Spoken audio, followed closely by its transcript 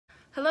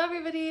Hello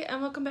everybody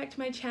and welcome back to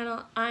my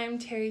channel. I'm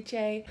Terry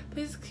J.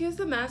 Please excuse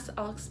the mess,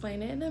 I'll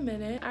explain it in a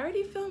minute. I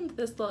already filmed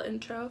this little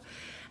intro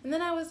and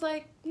then I was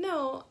like,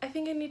 no, I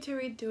think I need to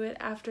redo it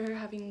after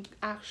having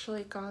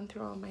actually gone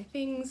through all my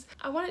things.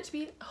 I want it to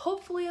be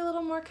hopefully a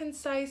little more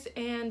concise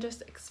and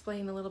just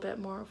explain a little bit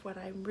more of what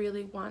I'm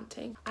really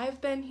wanting. I've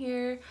been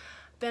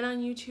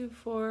on YouTube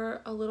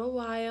for a little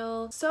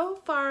while. So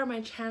far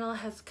my channel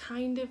has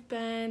kind of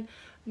been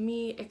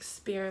me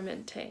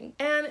experimenting,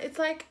 and it's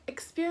like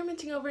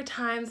experimenting over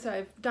time. So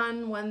I've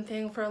done one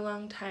thing for a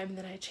long time,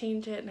 then I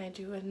change it and I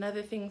do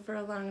another thing for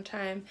a long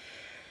time,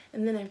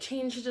 and then I've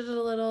changed it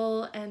a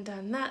little and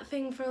done that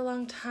thing for a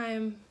long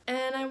time.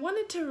 And I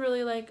wanted to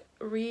really like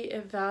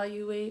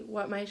reevaluate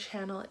what my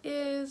channel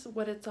is,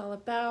 what it's all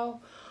about,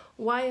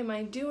 why am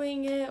I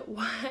doing it,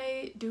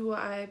 why do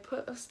I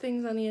post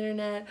things on the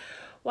internet,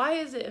 why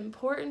is it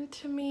important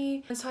to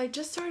me? And so I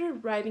just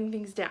started writing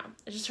things down.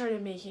 I just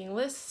started making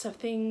lists of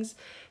things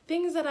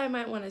that I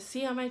might want to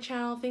see on my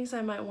channel, things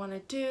I might want to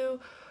do,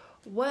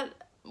 what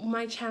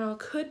my channel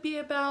could be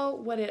about,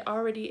 what it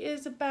already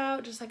is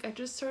about. I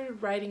just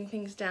started writing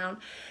things down.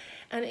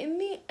 And in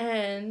the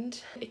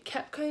end, it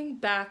kept coming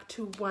back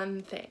to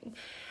one thing.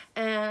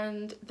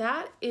 And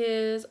that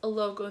is a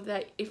logo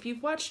that if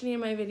you've watched any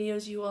of my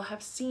videos, you will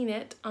have seen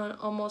it on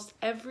almost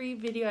every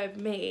video I've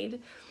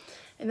made.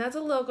 And that's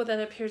a logo that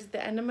appears at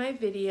the end of my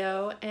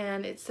video,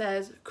 and it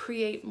says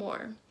create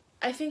more.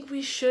 I think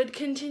we should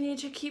continue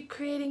to keep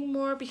creating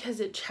more because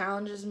it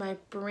challenges my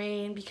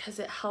brain, because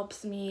it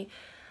helps me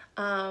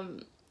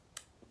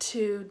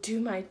to do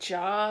my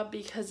job,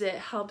 because it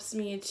helps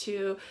me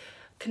to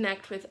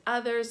connect with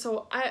others.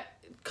 So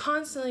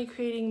constantly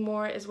creating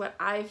more is what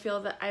I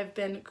feel that I've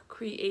been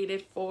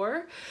created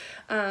for.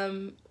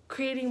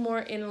 Creating more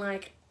in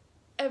like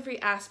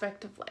every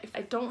aspect of life. I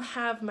don't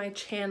have my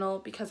channel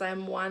because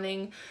I'm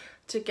wanting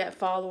to get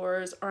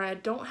followers, or I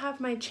don't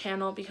have my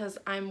channel because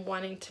I'm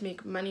wanting to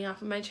make money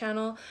off of my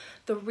channel.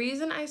 The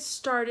reason I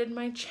started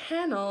my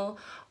channel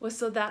was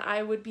so that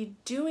I would be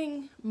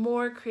doing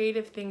more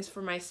creative things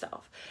for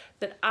myself,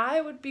 that I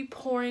would be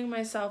pouring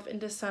myself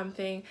into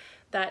something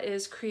that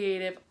is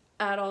creative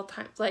at all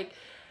times. Like,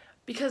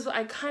 because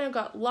I kind of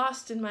got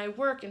lost in my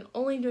work and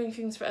only doing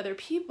things for other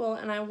people,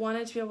 and I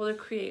wanted to be able to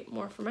create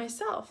more for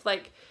myself.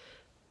 Like,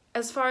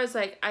 as far as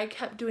like I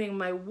kept doing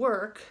my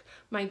work,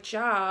 my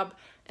job,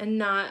 and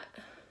not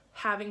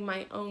having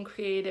my own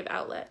creative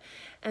outlet.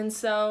 And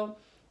so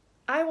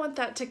I want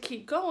that to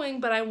keep going,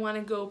 but I want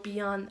to go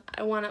beyond.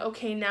 I want to,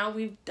 okay, now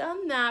we've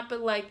done that,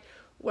 but like,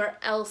 where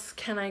else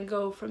can I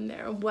go from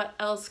there? What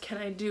else can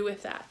I do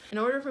with that? In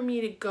order for me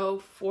to go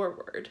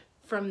forward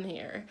from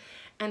there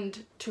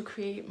and to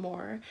create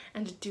more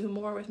and to do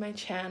more with my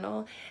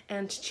channel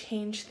and to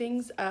change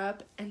things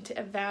up and to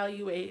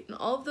evaluate and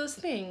all of those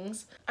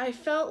things, I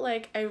felt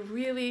like I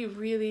really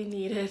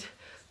needed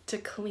to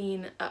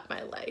clean up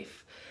my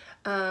life.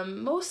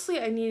 Mostly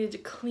I needed to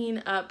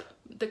clean up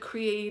the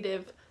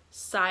creative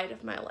side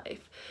of my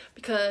life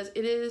because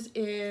it is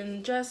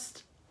in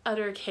just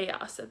utter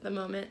chaos at the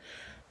moment.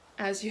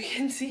 As you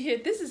can see here,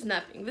 this is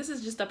nothing. This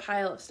is just a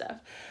pile of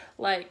stuff.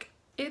 Like,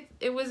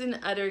 it was in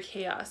utter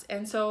chaos.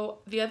 And so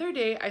the other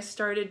day I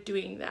started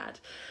doing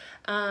that.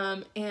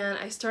 And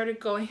I started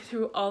going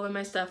through all of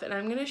my stuff, and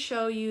I'm going to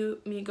show you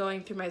me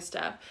going through my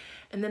stuff.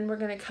 And then we're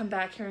going to come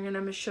back here and I'm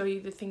going to show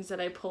you the things that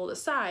I pulled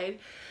aside.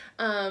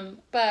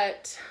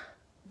 But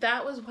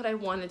that was what I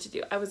wanted to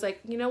do. I was like,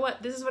 you know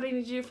what? This is what I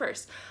need to do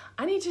first.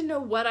 I need to know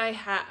what I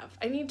have.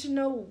 I need to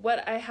know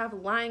what I have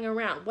lying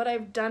around, what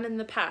I've done in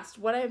the past,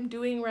 what I'm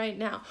doing right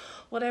now,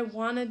 what I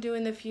want to do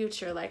in the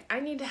future. Like, I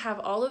need to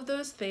have all of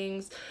those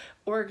things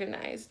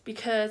organized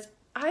because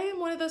I am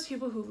one of those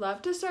people who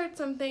love to start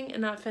something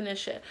and not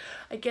finish it.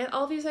 I get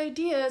all these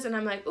ideas and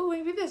I'm like, oh,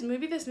 maybe this,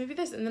 maybe this, maybe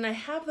this. And then I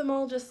have them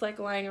all just like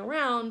lying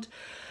around,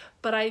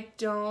 but I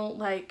don't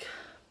like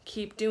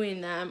keep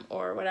doing them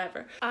or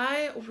whatever.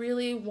 I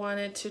really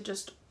wanted to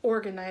just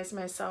organize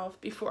myself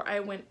before I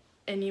went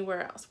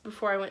anywhere else,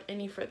 before I went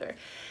any further.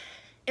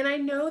 And I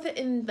know that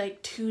in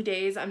like 2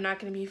 days I'm not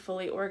going to be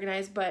fully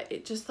organized, but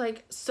it just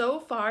like so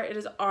far it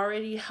has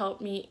already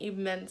helped me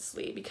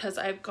immensely because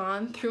I've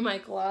gone through my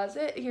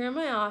closet here in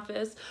my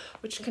office,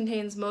 which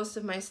contains most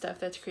of my stuff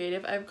that's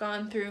creative. I've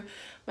gone through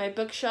my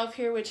bookshelf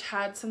here, which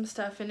had some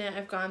stuff in it.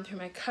 I've gone through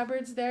my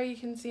cupboards there, you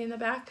can see in the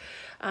back,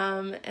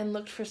 and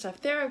looked for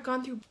stuff there. I've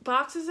gone through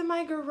boxes in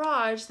my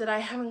garage that I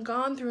haven't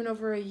gone through in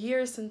over a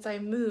year since I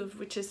moved,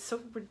 which is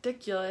so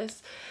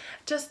ridiculous,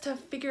 just to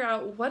figure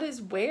out what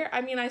is where. I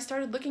mean, I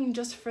started looking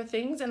just for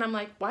things and I'm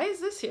like, why is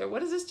this here?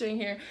 What is this doing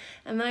here?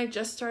 And then I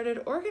just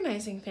started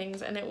organizing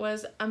things and it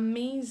was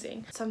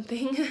amazing.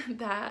 Something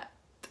that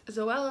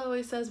Zoella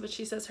always says, which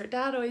she says her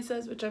dad always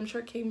says, which I'm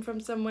sure came from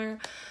somewhere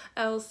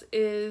else,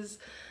 is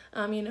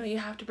you know, you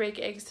have to break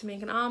eggs to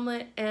make an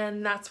omelet.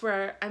 And that's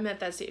where I'm at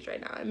that stage right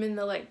now. I'm in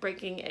the like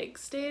breaking egg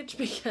stage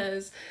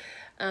because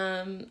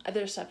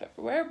there's stuff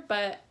everywhere,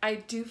 but I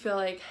do feel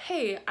like,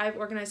 hey, I've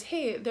organized,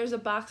 hey, there's a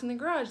box in the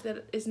garage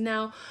that is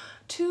now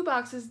 2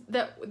 boxes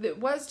that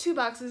was 2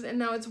 boxes, and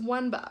now it's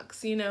 1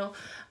 box, you know,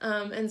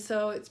 and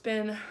so it's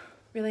been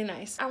really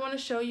nice. I want to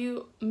show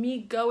you me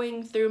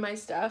going through my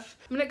stuff.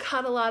 I'm gonna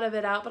cut a lot of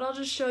it out, but I'll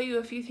just show you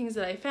a few things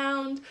that I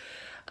found,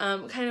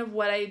 kind of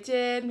what I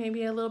did,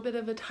 maybe a little bit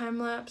of a time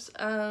lapse.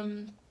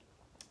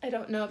 I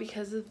don't know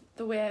because of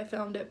the way I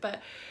filmed it,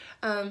 but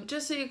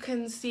just so you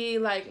can see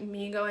like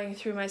me going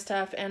through my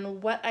stuff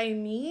and what I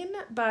mean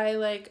by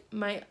like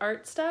my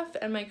art stuff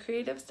and my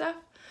creative stuff.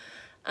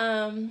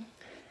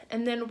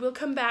 And then we'll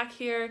come back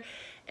here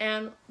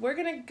and we're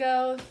gonna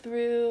go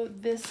through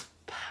this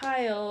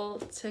pile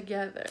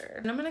together.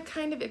 And I'm gonna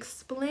kind of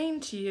explain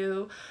to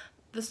you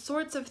the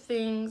sorts of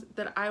things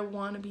that I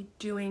want to be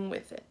doing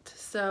with it.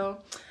 So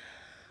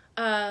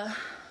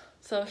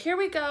so here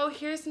we go.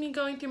 Here's me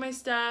going through my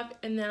stuff,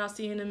 and then I'll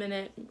see you in a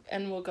minute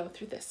and we'll go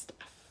through this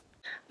stuff.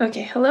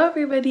 Okay, hello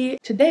everybody.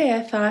 Today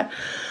I thought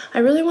I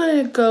really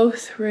wanted to go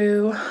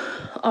through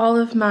all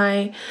of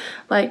my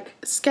like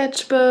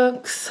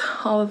sketchbooks,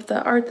 all of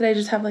the art that I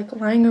just have like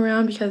lying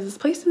around, because this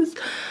place is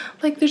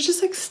like, there's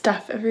just like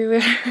stuff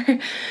everywhere.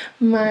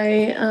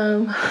 My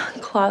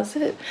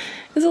closet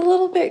is a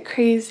little bit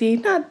crazy,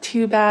 not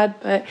too bad,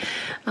 but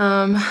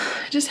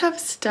I just have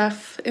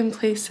stuff in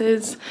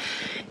places.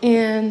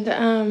 And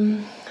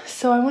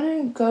so I want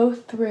to go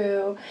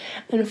through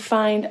and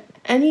find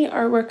any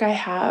artwork I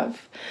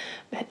have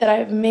that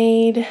I've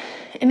made,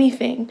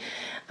 anything,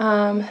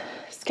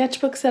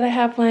 sketchbooks that I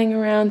have lying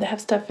around that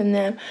have stuff in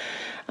them,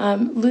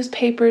 loose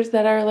papers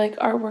that are like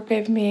artwork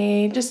I've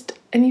made, just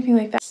anything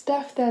like that.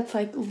 Stuff that's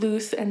like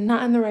loose and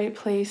not in the right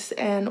place,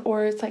 and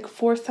or it's like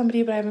for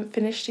somebody but I haven't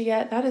finished it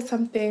yet. That is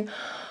something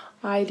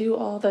I do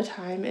all the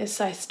time, is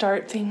I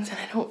start things and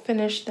I don't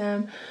finish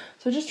them.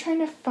 So just trying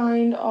to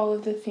find all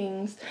of the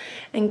things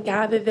and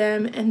gather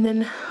them, and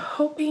then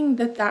hoping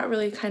that that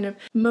really kind of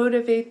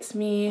motivates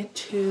me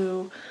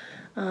to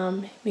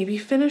maybe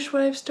finish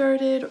what I've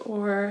started,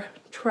 or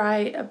try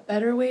a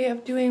better way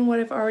of doing what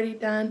I've already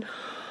done,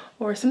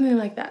 or something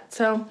like that.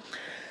 So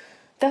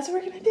that's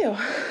what we're gonna do.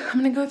 I'm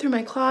gonna go through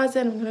my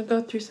closet, I'm gonna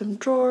go through some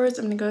drawers,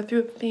 I'm gonna go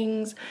through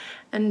things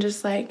and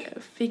just like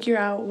figure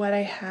out what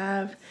I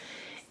have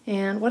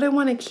and what I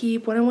want to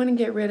keep, what I want to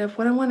get rid of,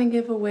 what I want to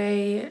give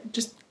away,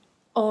 just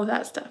all of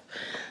that stuff.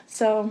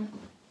 So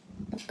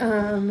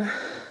yeah,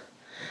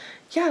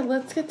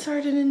 let's get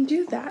started and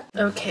do that.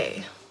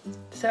 Okay,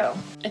 so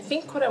I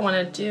think what I want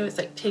to do is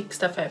like take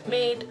stuff I've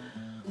made,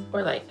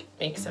 or like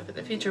make stuff in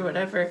the future,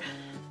 whatever,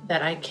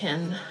 that I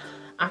can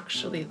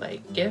actually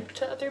like give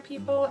to other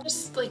people,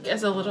 just like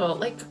as a little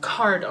like a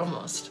card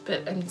almost,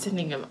 but I'm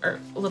sending them a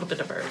little bit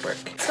of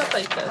artwork, stuff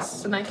like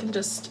this, and I can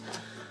just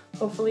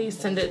hopefully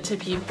send it to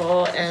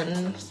people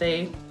and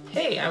say,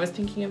 hey, I was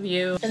thinking of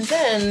you. And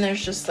then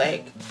there's just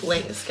like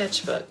blank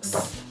sketchbooks,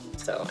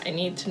 so I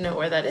need to know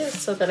where that is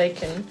so that I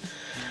can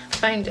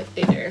find it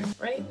later.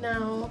 Right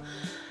now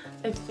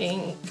I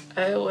think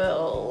I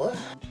will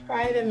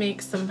try to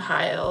make some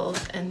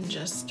piles and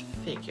just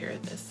figure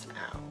this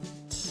out.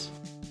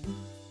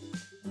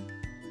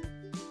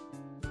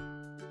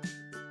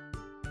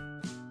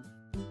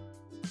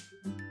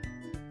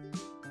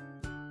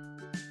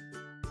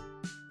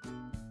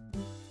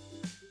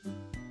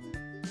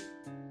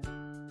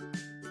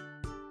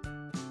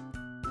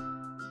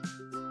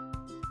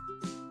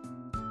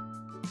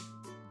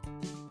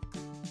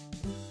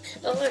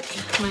 Oh look,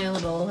 my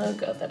little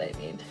logo that I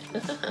made.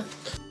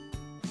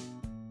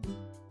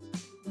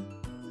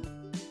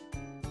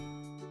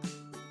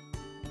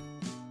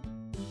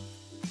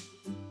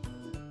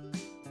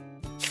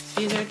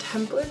 These are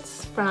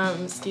templates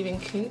from Stephen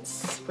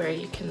Kuntz, where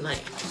you can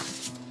like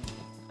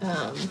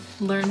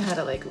learn how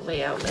to like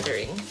lay out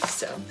lettering.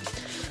 So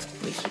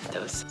we keep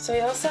those. So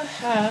I also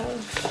have,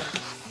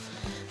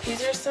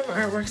 these are some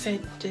artworks I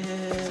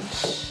did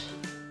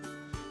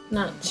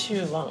not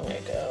too long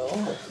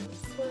ago.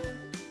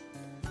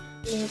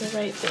 The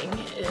right thing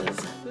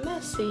is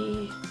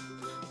messy.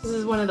 This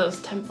is one of those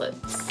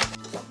templates.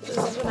 This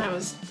is when I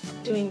was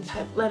doing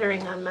type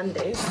lettering on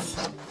Mondays.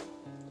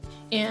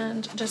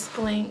 And just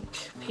blank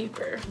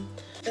paper.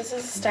 This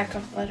is a stack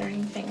of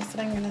lettering things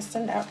that I'm gonna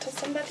send out to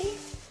somebody.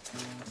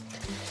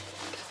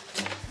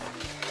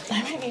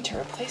 I might need to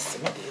replace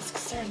some of these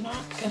because they're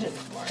not good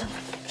anymore.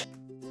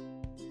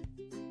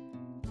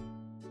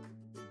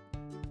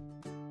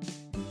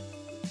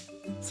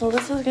 So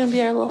this is gonna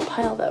be our little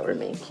pile that we're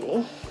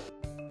making.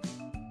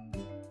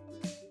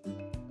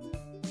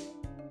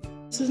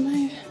 This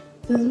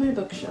is my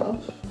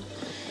bookshelf,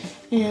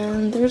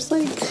 and there's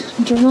like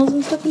journals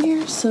and stuff in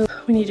here, so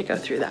we need to go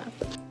through that.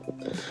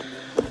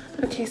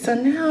 Okay, so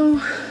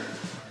now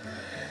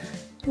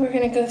we're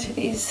gonna go through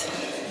these.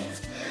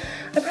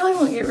 I probably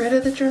won't get rid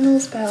of the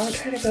journals, but I'll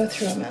try to go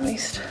through them at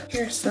least.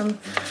 Here's some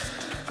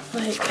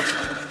like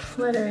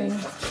lettering.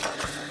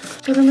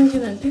 What am I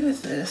gonna do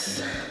with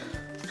this?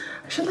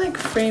 I should like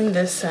frame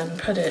this and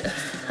put it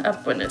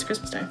up when it's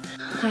Christmas time.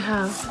 I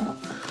have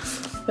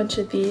a bunch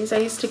of these. I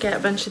used to get a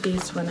bunch of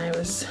these when I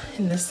was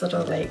in this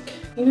little like,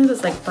 you know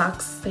those like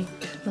box, like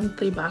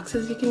monthly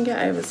boxes you can get?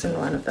 I was in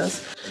one of those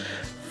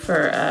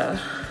for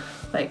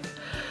like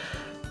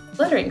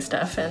lettering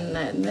stuff, and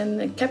then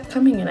it kept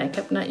coming and I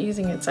kept not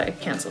using it, so I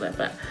canceled it.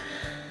 But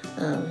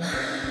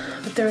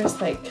there was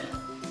like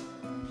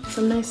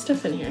some nice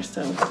stuff in here,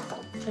 so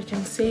I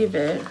can save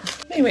it.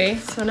 Anyway,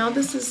 so now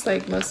this is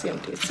like mostly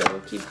empty, so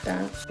we'll keep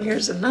that.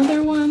 Here's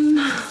another one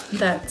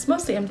that's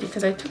mostly empty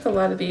because I took a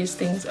lot of these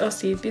things. Oh,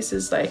 see, this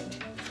is like,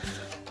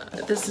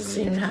 this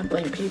doesn't even have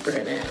blank paper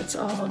in it. It's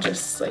all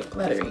just like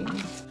lettering.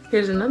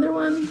 Here's another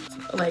one,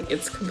 like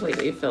it's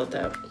completely filled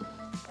up.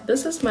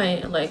 This is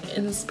my like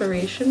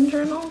inspiration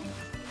journal.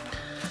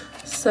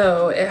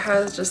 So it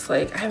has just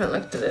like, I haven't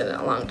looked at it in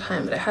a long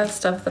time, but it has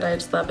stuff that I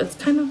just love. It's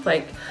kind of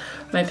like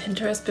my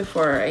Pinterest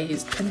before I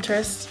used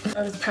Pinterest.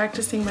 I was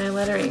practicing my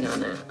lettering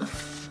on it.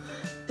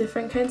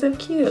 Different kinds of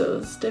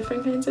Q's,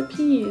 different kinds of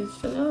P's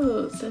and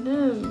O's and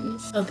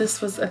M's. So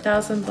this was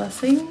 1,000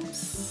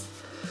 Blessings.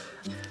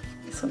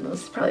 This one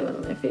was probably one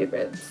of my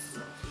favorites.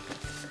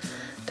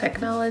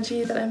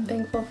 Technology that I'm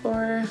thankful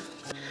for.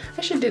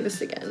 I should do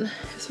this again.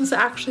 This was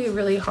actually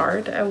really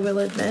hard, I will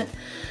admit.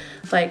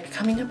 Like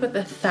coming up with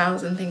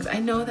 1,000 things. I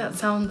know that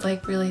sounds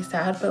like really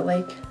sad, but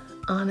like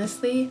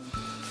honestly,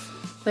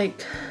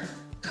 like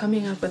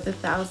coming up with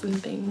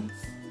 1,000 things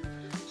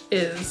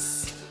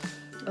is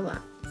a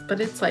lot.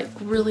 But it's like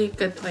really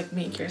good to like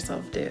make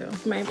yourself do.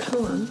 My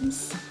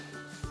poems,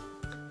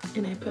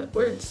 and I put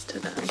words to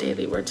them,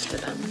 daily words to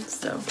them.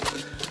 So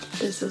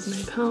this is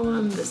my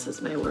poem, this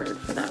is my word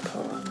for that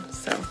poem.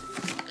 So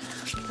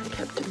I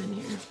kept them in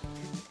here.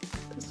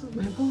 This is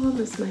my poem,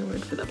 this is my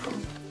word for the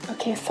poem.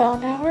 Okay, so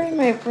now we're in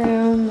my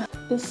room.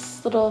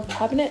 This little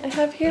cabinet I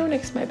have here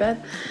next to my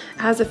bed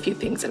has a few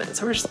things in it,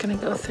 so we're just gonna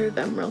go through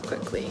them real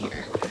quickly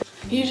here.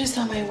 You just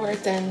saw my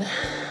words and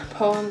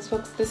poems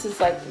books. This is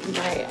like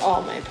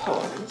all my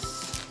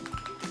poems.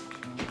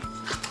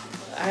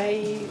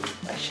 I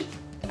should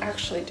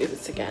actually do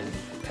this again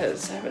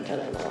because I haven't done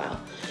it in a while.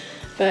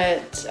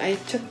 But I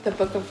took the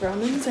book of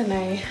Romans and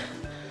I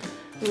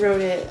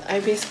wrote it. I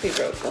basically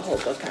wrote the whole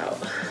book out,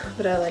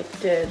 but I like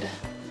did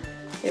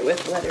it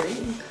with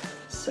lettering,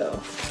 so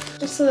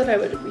just so that I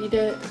would read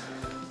it,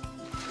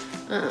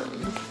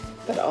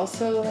 but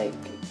also like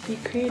be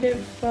creative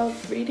while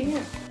reading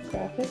it.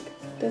 Graphic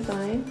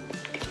design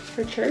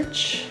for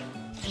church,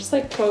 just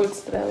like quotes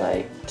that I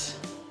liked.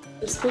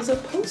 This was a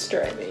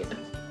poster I made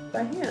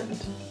by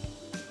hand.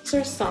 These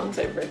are songs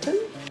I've written,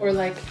 or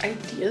like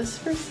ideas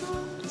for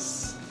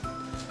songs,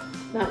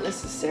 not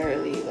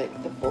necessarily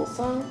like the full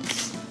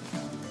songs.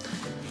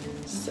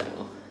 So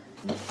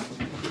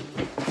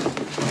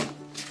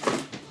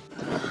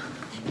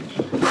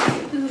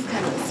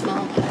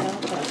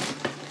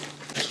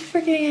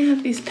forgetting I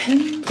have these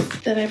pens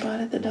that I bought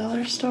at the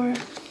dollar store,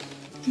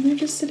 and they're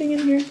just sitting in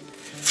here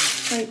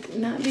like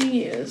not being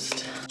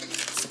used.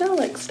 Smell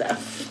like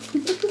stuff.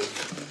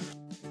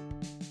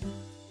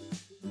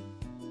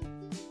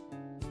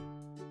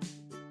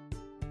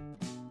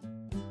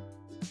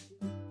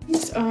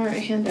 These are a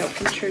handout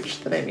from church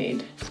that I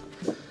made,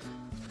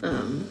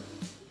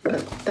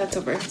 but that's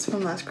over. It's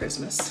from last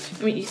Christmas.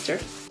 I mean Easter.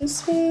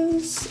 This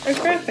was a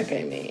graphic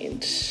I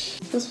made.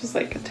 This was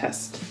like a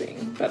test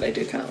thing, but I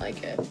do kind of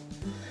like it.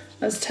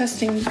 I was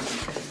testing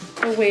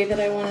the way that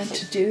I wanted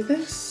to do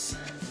this,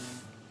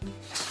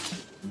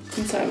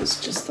 and so I was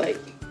just like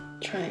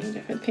trying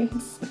different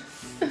things.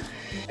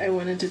 I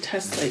wanted to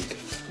test like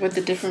what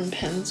the different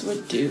pens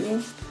would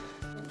do.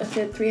 I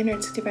did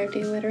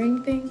 365-day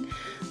lettering thing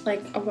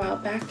like a while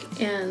back,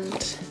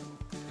 and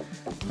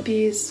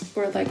these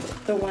were like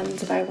the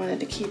ones that I wanted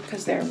to keep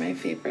because they're my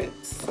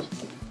favorites.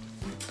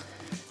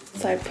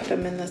 So I put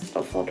them in this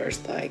little folder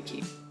so that I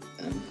keep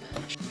them.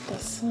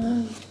 This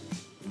one,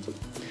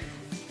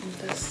 and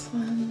this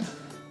one,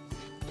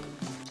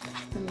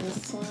 and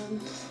this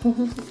one.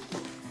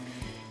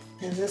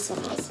 And this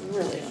one was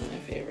really one of my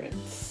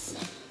favorites.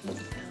 I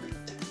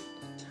liked it.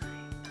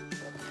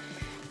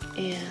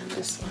 And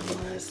this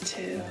one was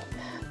too.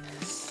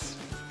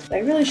 I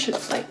really should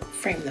like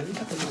frame them,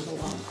 put them on the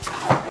wall.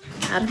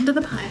 Add them to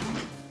the pile.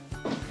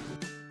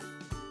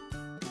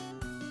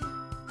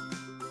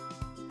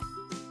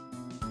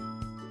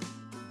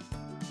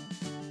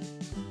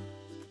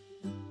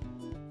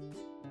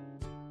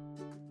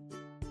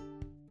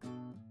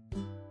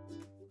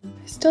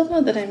 I still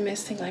know that I'm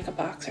missing like a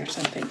box or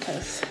something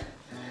because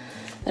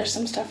there's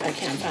some stuff I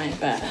can't find,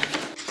 but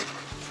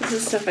this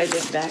is stuff I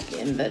did back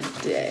in the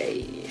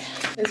day.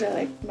 These are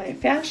like my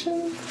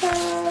fashion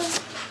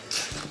stuff.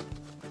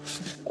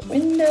 A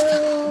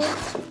window.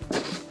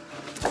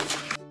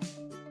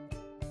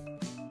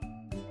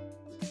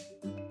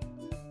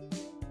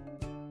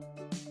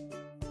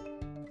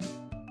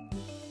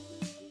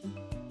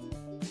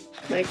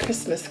 My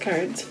Christmas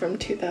cards from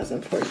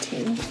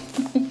 2014.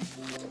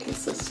 Okay,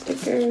 so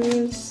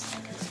stickers.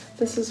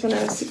 This is when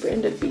I was super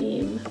into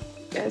Beam.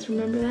 You guys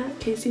remember that?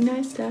 Casey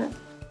Neistat.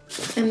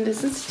 And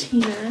this is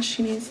Tina.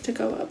 She needs to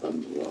go up a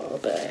wall,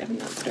 but I have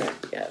not put her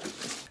up yet.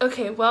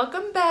 Okay,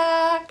 welcome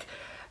back.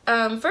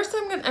 First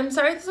I'm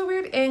sorry this is a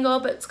weird angle,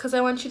 but it's because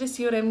I want you to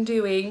see what I'm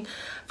doing.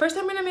 First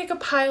I'm gonna make a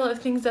pile of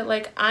things that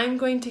like I'm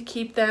going to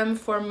keep them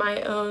for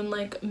my own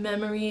like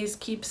memories,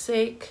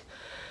 keepsake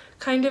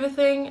kind of a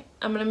thing.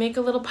 I'm gonna make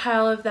a little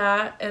pile of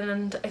that,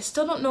 and I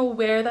still don't know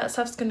where that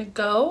stuff's gonna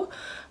go,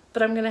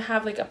 but I'm gonna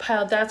have like a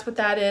pile. That's what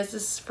that is.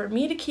 This is for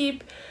me to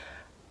keep.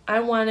 I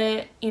want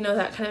it, you know,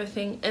 that kind of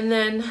thing. And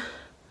then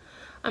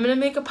I'm gonna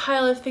make a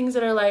pile of things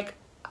that are like,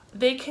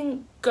 they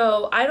can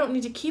go, I don't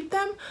need to keep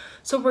them,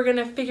 so we're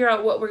gonna figure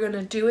out what we're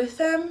gonna do with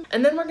them.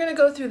 And then we're gonna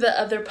go through the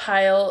other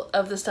pile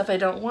of the stuff I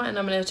don't want, and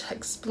I'm gonna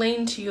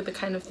explain to you the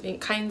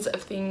kinds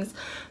of things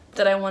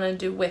that I wanna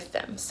do with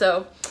them.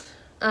 So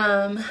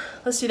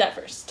let's do that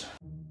first.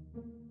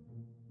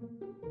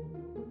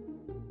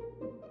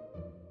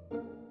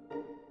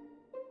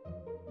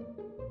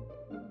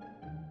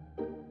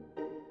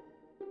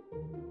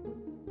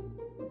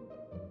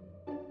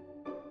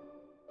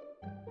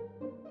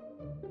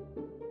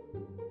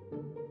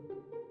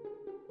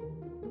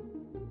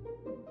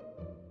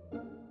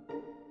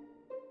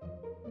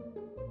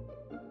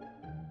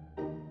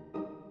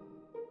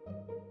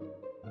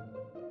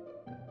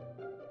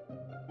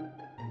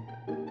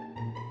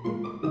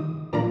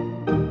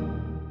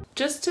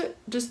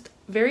 Just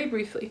very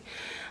briefly,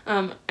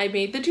 I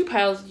made the two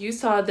piles. You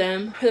saw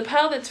them. For the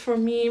pile that's for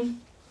me,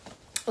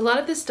 a lot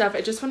of this stuff,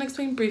 I just want to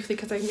explain briefly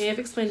because I may have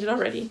explained it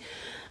already,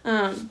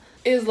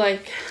 is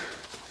like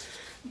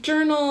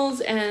journals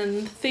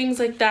and things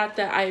like that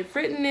that I've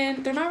written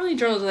in. They're not really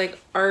journals, like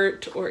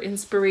art or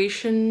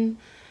inspiration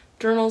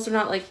journals. They're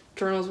not like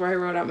journals where I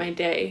wrote out my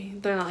day.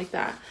 They're not like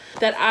that.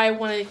 That I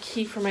want to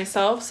keep for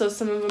myself. So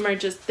some of them are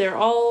just, they're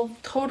all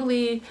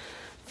totally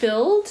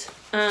filled,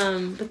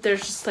 but there's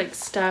just like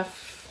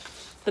stuff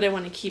that I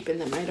want to keep in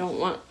them. I don't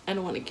want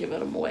to give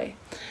them away.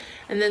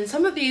 And then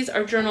some of these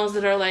are journals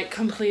that are like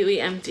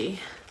completely empty,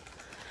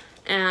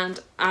 and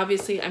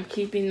obviously I'm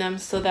keeping them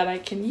so that I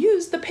can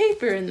use the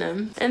paper in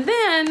them. And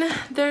then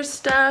there's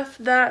stuff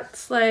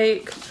that's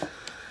like,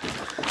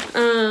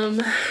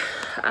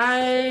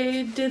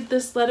 I did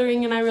this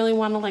lettering and I really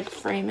want to like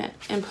frame it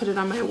and put it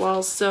on my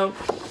walls, so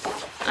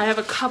I have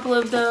a couple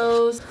of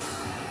those.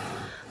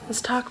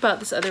 Let's talk about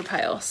this other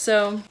pile.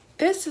 So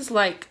this is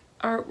like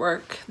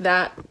artwork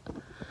that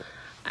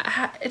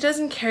it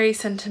doesn't carry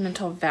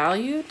sentimental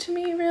value to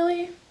me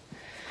really,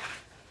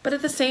 but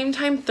at the same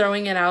time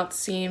throwing it out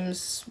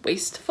seems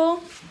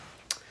wasteful.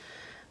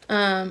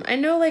 I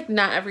know like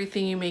not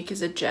everything you make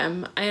is a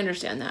gem, I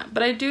understand that,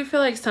 but I do feel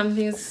like some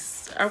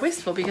things are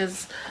wasteful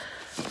because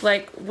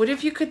like, what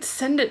if you could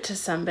send it to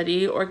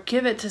somebody or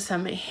give it to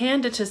somebody,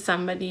 hand it to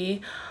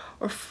somebody,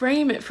 or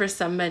frame it for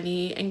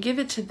somebody and give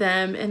it to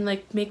them and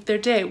like make their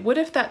day? What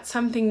if that's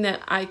something that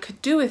I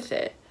could do with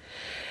it?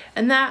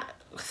 And that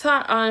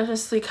thought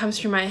honestly comes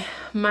through my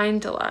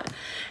mind a lot.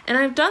 And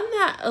I've done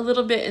that a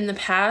little bit in the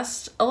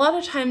past. A lot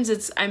of times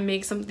it's I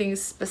make something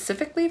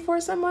specifically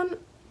for someone,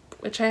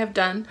 which I have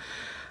done,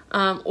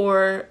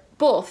 or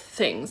both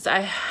things.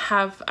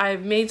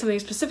 I've made something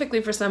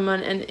specifically for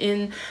someone, and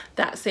in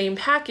that same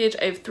package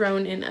I've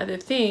thrown in other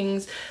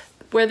things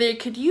where they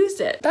could use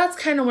it. That's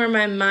kind of where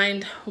my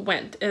mind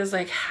went, is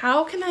like,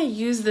 how can I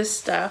use this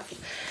stuff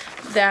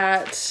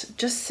that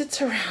just sits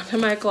around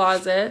in my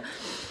closet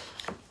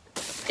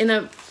in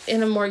a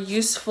more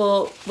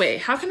useful way?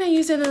 How can I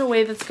use it in a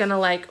way that's gonna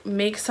like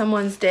make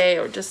someone's day,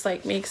 or just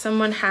like make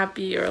someone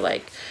happy, or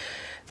like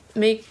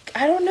make,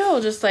 I don't know,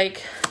 just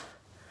like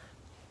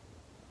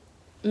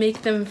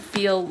make them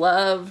feel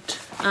loved?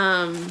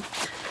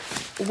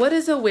 What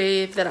is a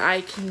way that I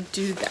can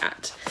do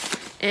that?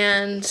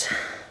 And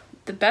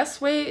the best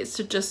way is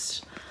to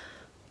just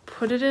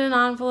put it in an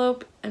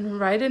envelope and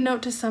write a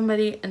note to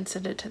somebody and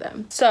send it to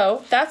them.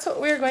 So that's what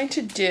we're going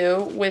to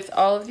do with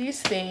all of these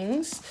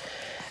things.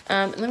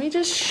 Let me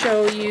just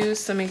show you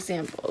some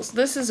examples.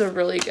 This is a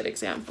really good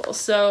example.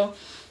 So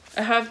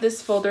I have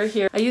this folder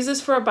here. I use this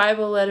for a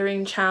Bible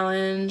lettering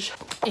challenge,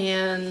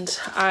 and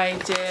I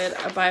did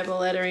a Bible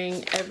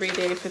lettering every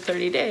day for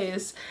 30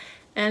 days.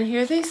 And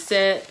here they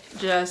sit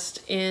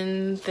just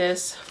in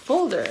this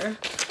folder.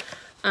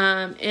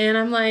 And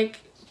I'm like,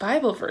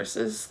 Bible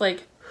verses,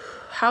 like,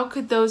 how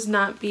could those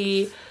not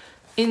be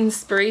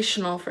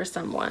inspirational for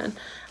someone?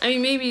 I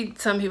mean, maybe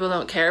some people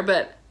don't care,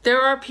 but there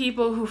are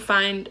people who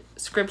find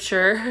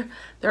scripture,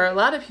 there are a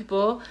lot of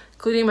people,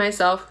 including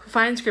myself, who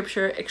find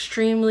scripture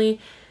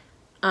extremely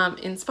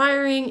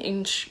inspiring,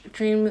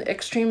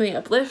 extremely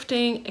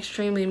uplifting,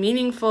 extremely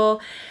meaningful.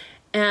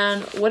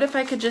 And what if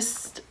I could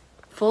just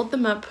fold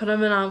them up, put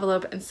them in an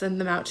envelope, and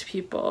send them out to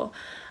people?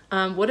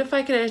 What if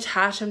I could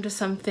attach them to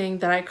something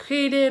that I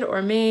created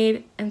or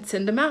made and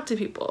send them out to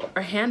people,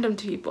 or hand them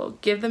to people,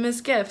 give them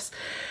as gifts?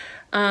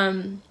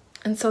 And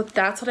so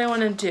that's what I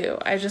want to do.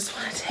 I just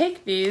want to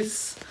take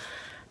these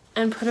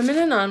and put them in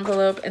an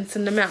envelope and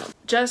send them out.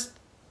 Just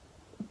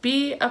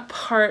be a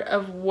part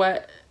of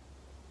what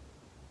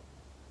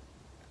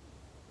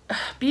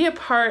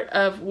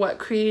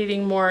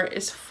Creating More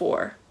is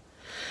for.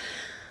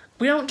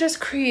 We don't just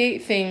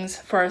create things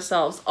for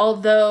ourselves,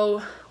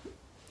 although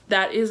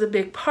that is a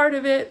big part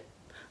of it.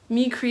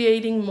 me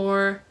creating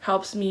more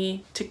helps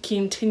me to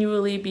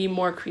continually be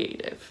more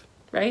creative,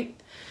 right?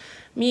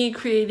 Me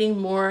creating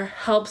more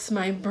helps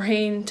my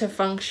brain to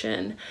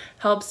function,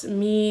 helps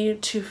me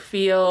to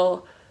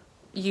feel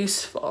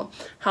useful,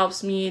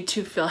 helps me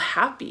to feel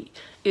happy,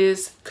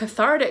 is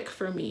cathartic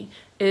for me,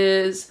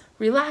 is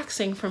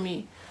relaxing for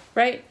me,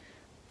 right?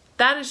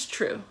 That is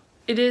true.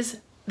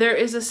 There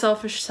is a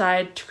selfish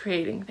side to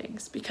creating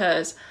things,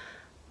 because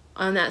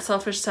on that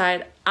selfish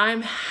side,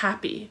 I'm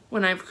happy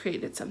when I've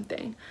created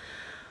something.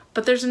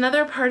 But there's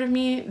another part of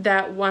me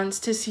that wants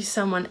to see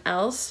someone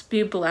else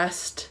be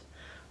blessed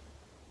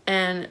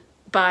and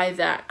by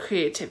that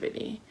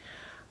creativity.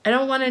 I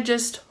don't want to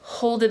just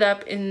hold it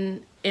up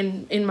in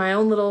my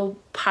own little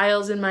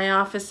piles in my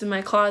office, in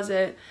my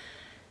closet,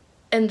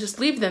 and just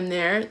leave them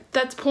there.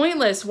 That's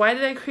pointless. Why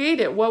did I create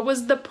it? What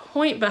was the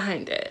point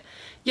behind it?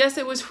 Yes,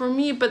 it was for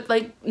me, but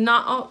like,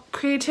 not all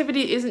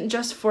creativity isn't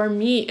just for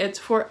me, it's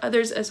for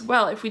others as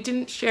well. If we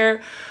didn't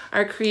share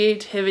our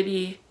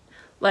creativity,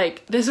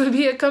 like, this would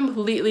be a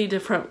completely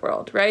different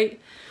world, right?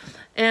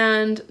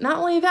 And not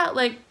only that,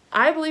 like,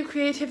 I believe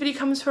creativity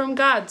comes from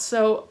God,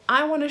 so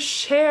I want to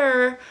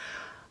share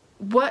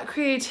what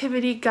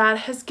creativity God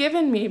has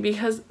given me,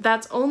 because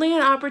that's only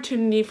an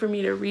opportunity for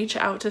me to reach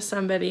out to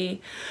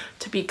somebody,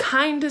 to be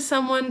kind to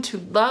someone, to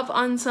love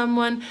on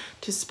someone,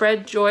 to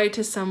spread joy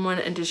to someone,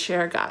 and to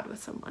share God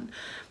with someone.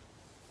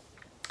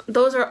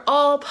 Those are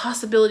all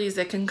possibilities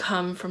that can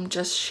come from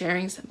just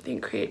sharing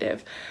something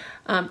creative.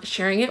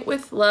 Sharing it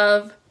with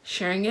love,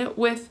 sharing it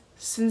with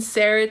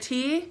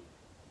sincerity,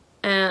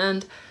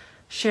 and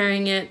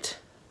sharing it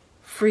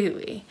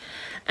freely.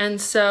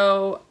 And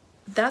so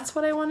that's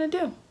what I want to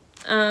do.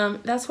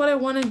 That's what I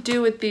want to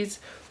do with these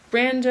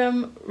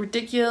random,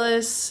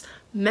 ridiculous,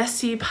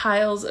 messy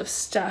piles of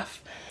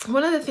stuff.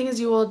 One of the things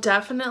you will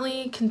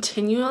definitely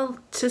continue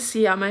to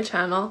see on my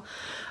channel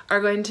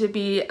are going to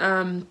be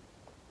my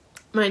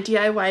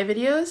DIY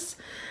videos,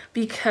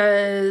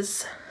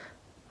 because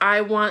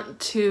I want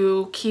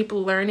to keep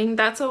learning.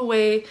 That's a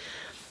way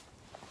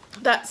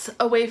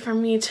for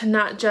me to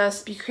not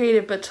just be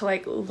creative, but to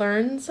like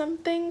learn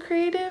something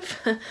creative,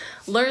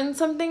 learn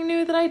something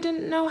new that I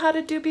didn't know how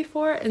to do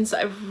before. And so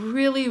I've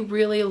really,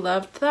 really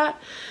loved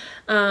that.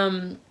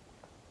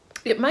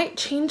 It might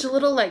change a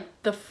little, like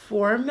the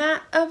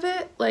format of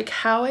it, like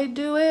how I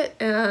do it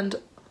and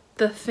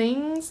the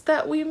things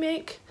that we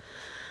make,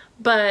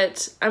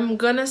 but I'm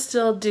gonna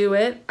still do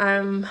it.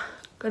 I'm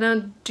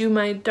gonna do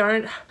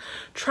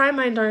try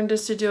my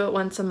darndest to do it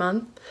once a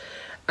month.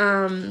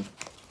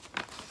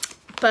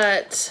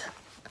 But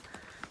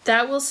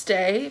that will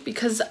stay,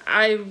 because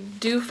I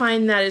do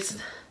find that it's,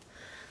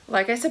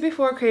 like I said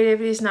before,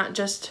 creativity is not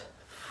just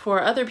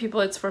for other people,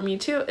 it's for me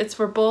too. It's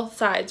for both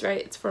sides,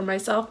 right? It's for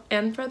myself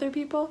and for other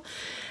people.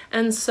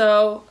 And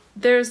so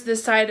there's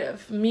this side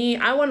of me,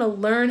 I want to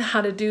learn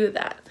how to do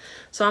that.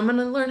 So I'm going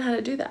to learn how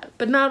to do that.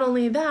 But not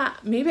only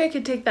that, maybe I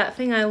could take that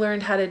thing I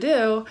learned how to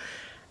do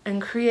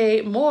and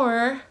create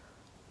more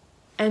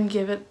and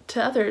give it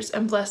to others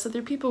and bless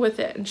other people with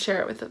it and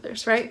share it with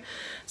others, right?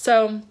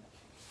 So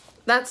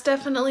that's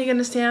definitely going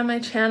to stay on my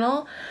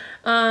channel.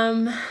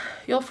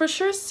 You'll for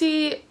sure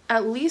see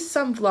at least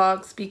some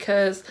vlogs,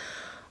 because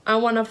I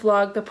want to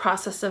vlog the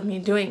process of me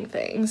doing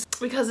things,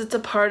 because it's a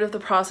part of the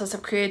process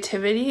of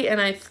creativity, and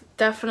I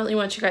definitely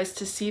want you guys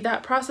to see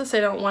that process.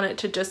 I don't want it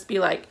to just be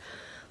like,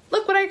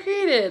 look what I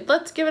created,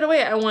 let's give it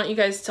away. I want you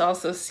guys to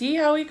also see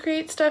how we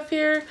create stuff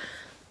here.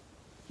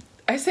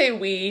 I say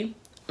we,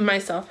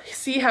 myself,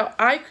 see how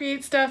I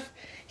create stuff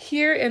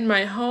here in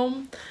my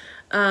home,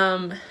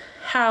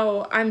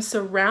 how I'm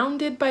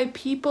surrounded by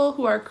people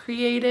who are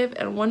creative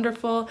and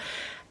wonderful,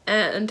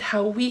 and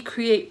how we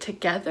create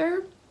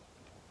together,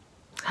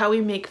 how we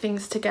make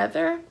things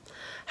together,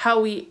 how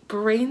we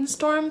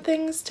brainstorm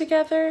things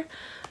together,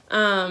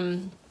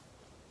 how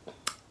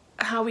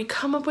we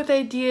come up with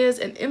ideas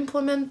and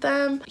implement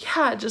them.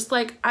 Yeah, just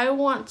like I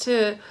want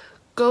to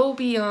go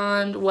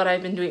beyond what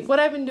I've been doing. What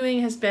I've been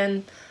doing has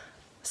been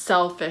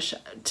selfish,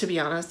 to be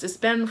honest. It's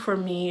been for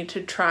me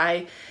to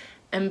try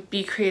and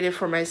be creative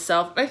for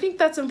myself. I think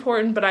that's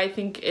important, but I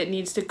think it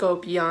needs to go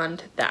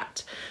beyond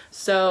that.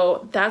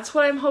 So that's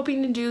what I'm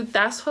hoping to do.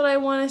 That's what I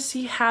want to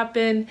see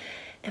happen.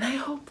 And I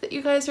hope that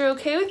you guys are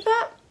okay with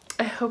that.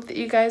 I hope that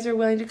you guys are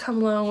willing to come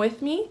along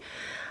with me.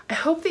 I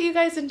hope that you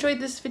guys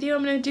enjoyed this video.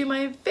 I'm going to do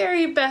my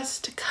very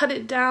best to cut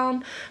it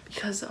down,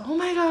 because oh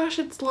my gosh,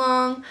 it's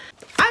long.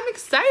 I'm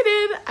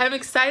excited. I'm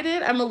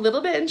excited. I'm a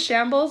little bit in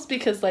shambles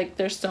because like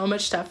there's so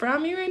much stuff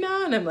around me right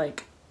now, and I'm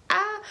like,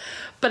 ah.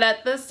 But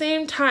at the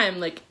same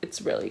time, like,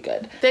 it's really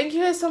good. Thank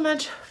you guys so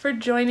much for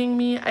joining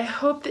me. I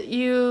hope that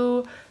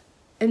you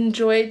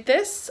enjoyed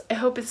this. I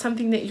hope it's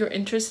something that you're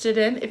interested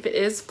in. If it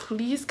is,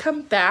 please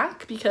come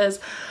back, because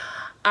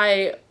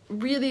I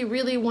really,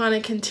 really want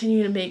to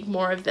continue to make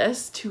more of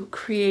this, to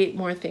create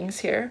more things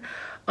here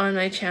on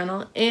my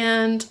channel.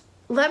 And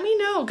let me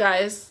know,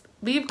 guys.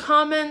 Leave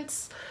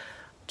comments,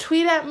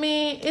 tweet at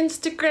me,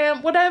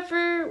 Instagram,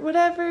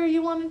 whatever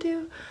you want to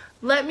do.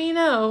 Let me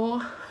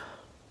know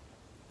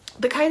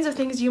the kinds of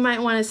things you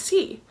might want to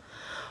see.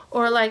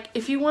 or like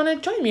if you want to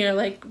join me or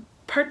like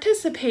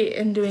participate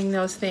in doing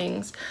those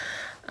things,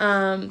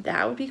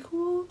 that would be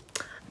cool.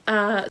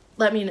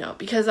 Let me know,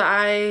 because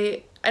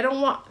I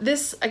don't want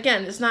this,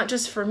 again, it's not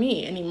just for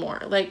me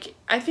anymore. Like,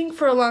 I think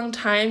for a long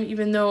time,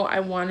 even though I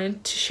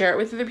wanted to share it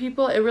with other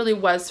people, it really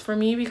was for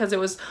me because it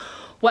was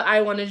what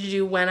I wanted to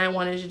do when I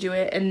wanted to do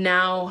it. And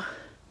now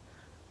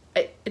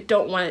I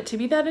don't want it to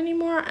be that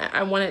anymore.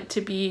 I want it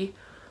to be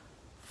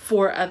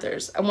for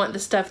others. I want the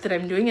stuff that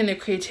I'm doing and the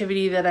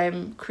creativity that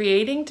I'm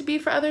creating to be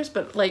for others,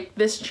 but like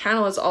this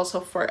channel is also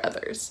for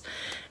others.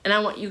 And I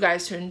want you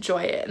guys to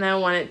enjoy it, and I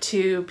want it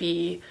to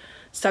be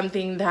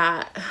something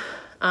that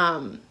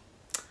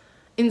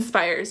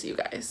inspires you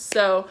guys.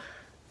 So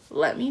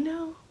let me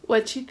know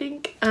what you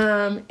think,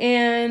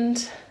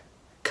 and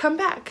come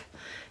back.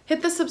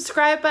 Hit the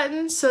subscribe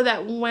button so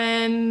that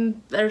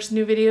when there's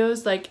new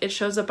videos, like, it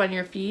shows up on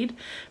your feed.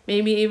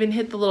 Maybe even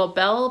hit the little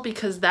bell,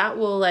 because that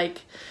will,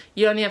 like,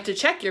 you don't even have to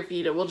check your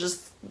feed. It will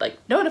just like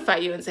notify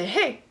you and say,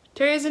 hey,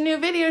 Terry has a new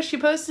video. She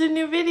posted a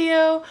new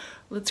video.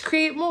 Let's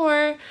create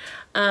more.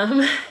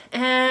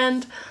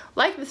 And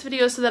like this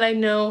video so that I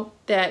know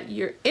that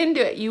you're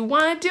into it. You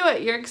want to do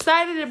it. You're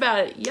excited about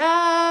it.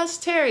 Yes,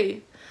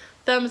 Terry.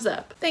 Thumbs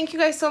up. Thank you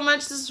guys so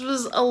much. This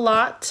was a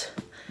lot.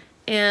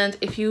 And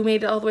if you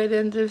made it all the way to the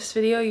end of this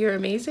video, you're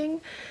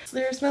amazing. So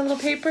there's my little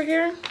paper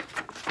here.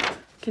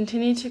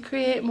 Continue to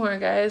create more,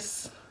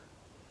 guys.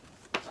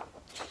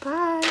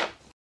 Bye.